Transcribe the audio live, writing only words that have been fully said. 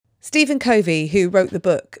Stephen Covey, who wrote the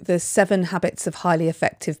book, The 7 Habits of Highly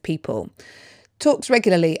Effective People, talks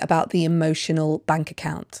regularly about the emotional bank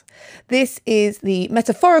account. This is the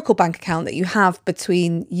metaphorical bank account that you have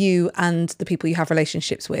between you and the people you have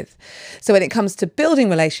relationships with. So when it comes to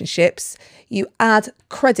building relationships, you add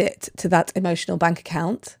credit to that emotional bank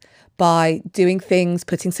account by doing things,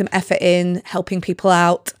 putting some effort in, helping people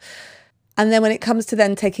out. And then when it comes to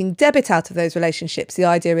then taking debit out of those relationships, the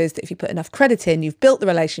idea is that if you put enough credit in, you've built the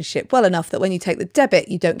relationship well enough that when you take the debit,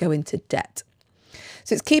 you don't go into debt.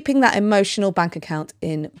 So it's keeping that emotional bank account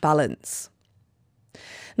in balance.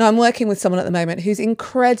 Now, I'm working with someone at the moment who's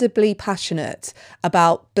incredibly passionate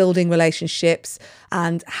about building relationships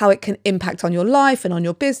and how it can impact on your life and on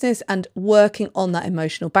your business and working on that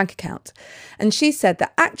emotional bank account. And she said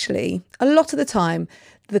that actually, a lot of the time,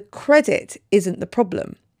 the credit isn't the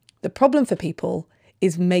problem. The problem for people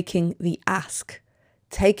is making the ask,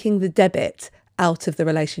 taking the debit out of the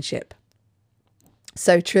relationship.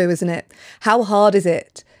 So true, isn't it? How hard is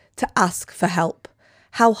it to ask for help?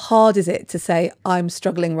 How hard is it to say, I'm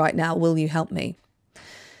struggling right now, will you help me?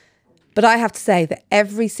 But I have to say that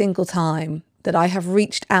every single time that I have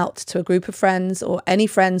reached out to a group of friends or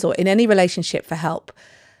in any relationship for help,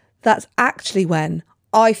 that's actually when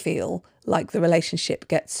I feel like the relationship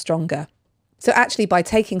gets stronger. So actually, by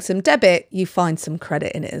taking some debit, you find some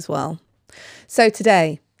credit in it as well. So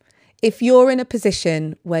today, if you're in a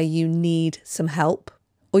position where you need some help,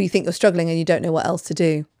 or you think you're struggling and you don't know what else to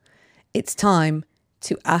do, it's time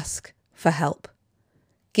to ask for help.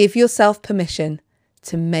 Give yourself permission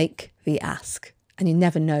to make the ask, and you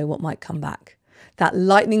never know what might come back. That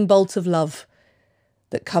lightning bolt of love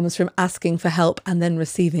that comes from asking for help and then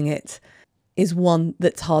receiving it is one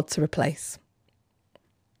that's hard to replace.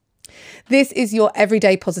 This is your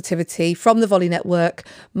Everyday Positivity from the Volley Network.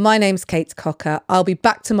 My name's Kate Cocker. I'll be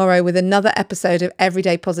back tomorrow with another episode of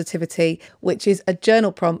Everyday Positivity, which is a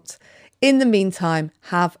journal prompt. In the meantime,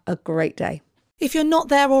 have a great day. If you're not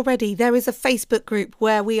there already, there is a Facebook group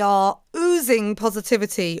where we are oozing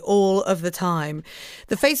positivity all of the time.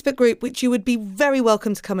 The Facebook group, which you would be very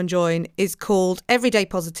welcome to come and join, is called Everyday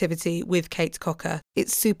Positivity with Kate Cocker.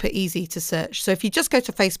 It's super easy to search. So if you just go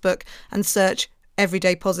to Facebook and search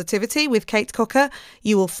Everyday Positivity with Kate Cocker,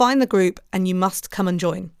 you will find the group and you must come and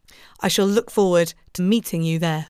join. I shall look forward to meeting you there.